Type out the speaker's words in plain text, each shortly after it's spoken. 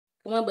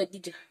Come on, buddy.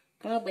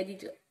 Come on, buddy.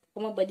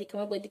 Come on, buddy. Come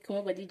on, buddy. Come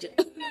on, buddy.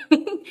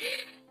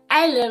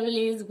 Hi,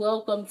 lovelies.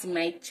 Welcome to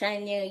my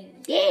channel.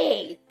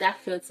 Yay! That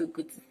felt so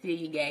good to see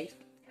you guys.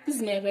 This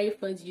is my very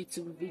first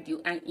YouTube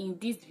video, and in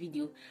this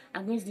video,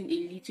 I'm going to do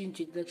a little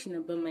introduction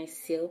about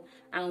myself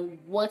and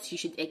what you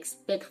should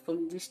expect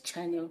from this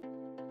channel.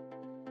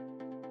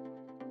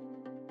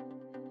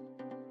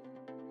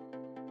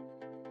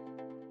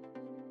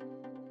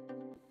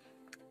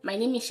 My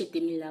name is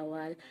Setemi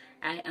Lawal.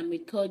 I am a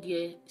third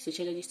year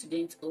sociology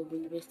student of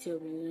University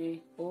of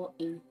Illinois, or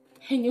in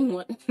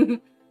anyone.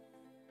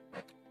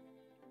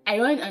 I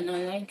run an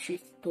online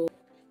thrift store.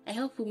 I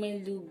help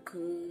women look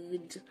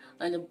good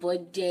on a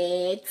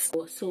budget.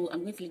 So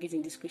I'm going to link it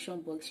in the description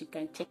box. You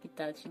can check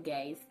it out, you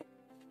guys.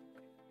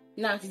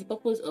 Now, to the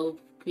purpose of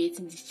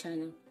creating this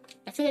channel,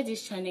 I started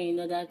this channel in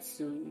order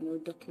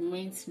to,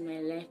 document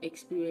my life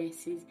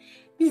experiences.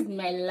 This is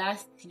my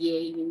last year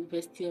in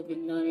University of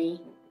Illinois.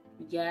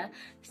 Yeah,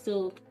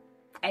 so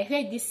I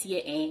said this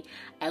year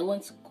I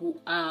want to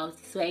go out,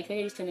 so I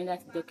started this channel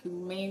to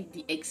document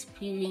the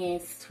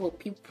experience for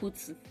people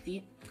to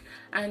see,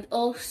 and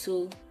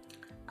also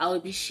I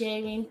will be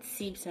sharing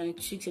tips and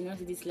tricks on how to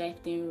do this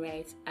life thing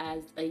right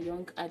as a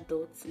young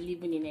adult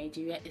living in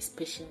Nigeria,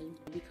 especially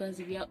because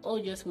we are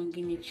all just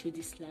winging it through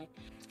this life.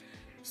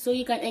 So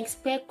you can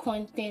expect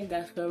content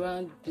that's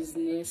around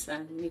business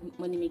and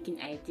money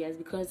making ideas,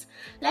 because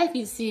life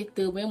is sweet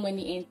when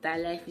money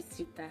enter. Life is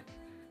sweeter.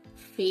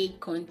 Fake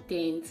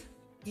content,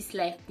 this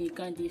life you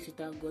can't do it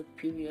without God,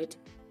 period.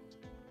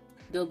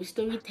 There'll be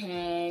story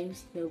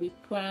times, there'll be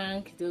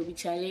pranks, there'll be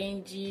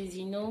challenges.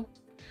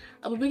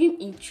 I'll be bringing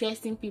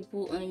interesting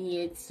people on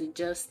here to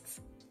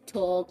just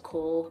talk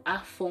or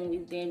have fun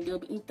with them. There'll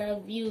be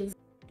interviews.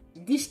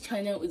 This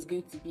channel is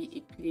going to be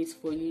a place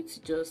for you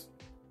to just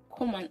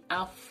come and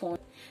have fun.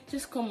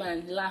 Just come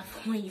and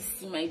laugh when you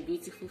see my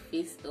beautiful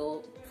face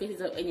or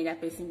faces of any other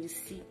person you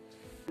see.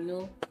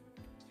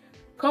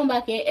 Come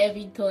back here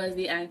every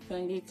Thursday and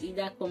Sunday to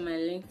either come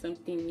and learn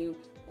something new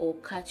or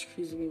catch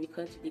cruise me,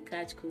 because if you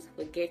catch cruise,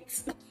 forget.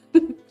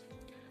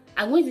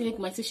 I'm going to link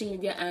my social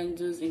media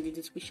handles in the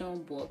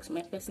description box,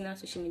 my personal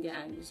social media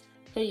handles,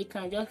 so you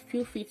can just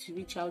feel free to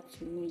reach out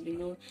to me.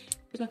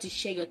 Just want to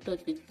share your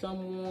thoughts with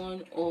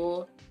someone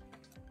or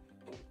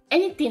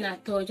anything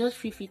at all, just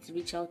feel free to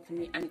reach out to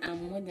me, and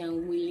I'm more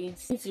than willing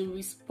to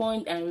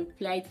respond and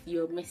reply to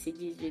your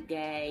messages, you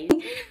guys.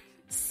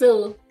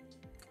 So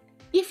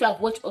if you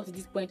have watched up to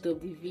this point of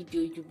the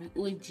video, you'll be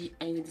OG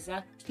and you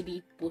deserve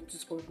 3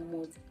 bottles of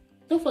mud.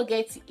 Don't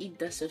forget to hit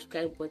the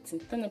subscribe button,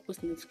 turn on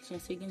post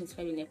notifications so you get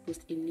notified when I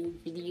post a new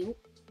video.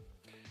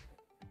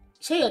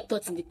 Share your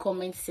thoughts in the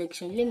comment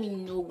section. Let me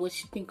know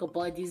what you think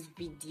about this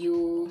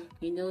video.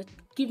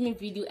 Give me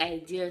video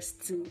ideas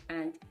too,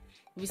 and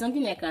if it's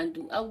something I can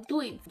do, I'll do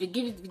it. You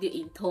give this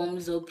video a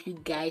thumbs up, you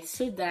guys,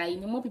 so that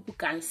more people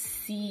can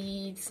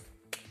see it.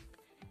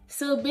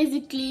 So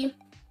basically,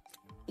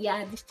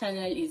 yeah, this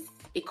channel is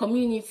a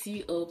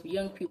community of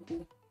young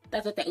people.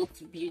 That's what I hope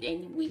to build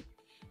anyway.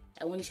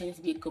 I want this channel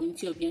to be a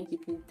community of young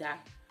people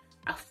that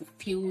are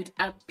fulfilled,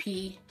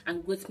 happy,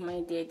 and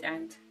growth-minded,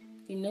 and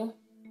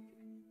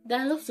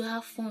that love to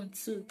have fun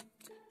too.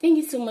 Thank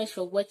you so much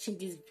for watching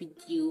this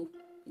video.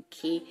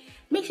 Okay,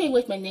 make sure you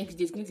watch my next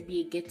video. It's going to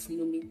be a get to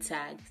know me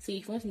tag. So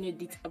if you want to know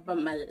details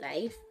about my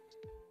life,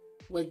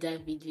 watch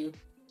that video.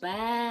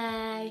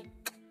 Bye.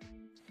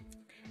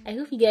 I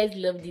hope you guys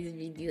love this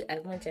video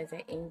as much as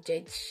I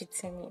enjoyed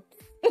shooting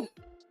it.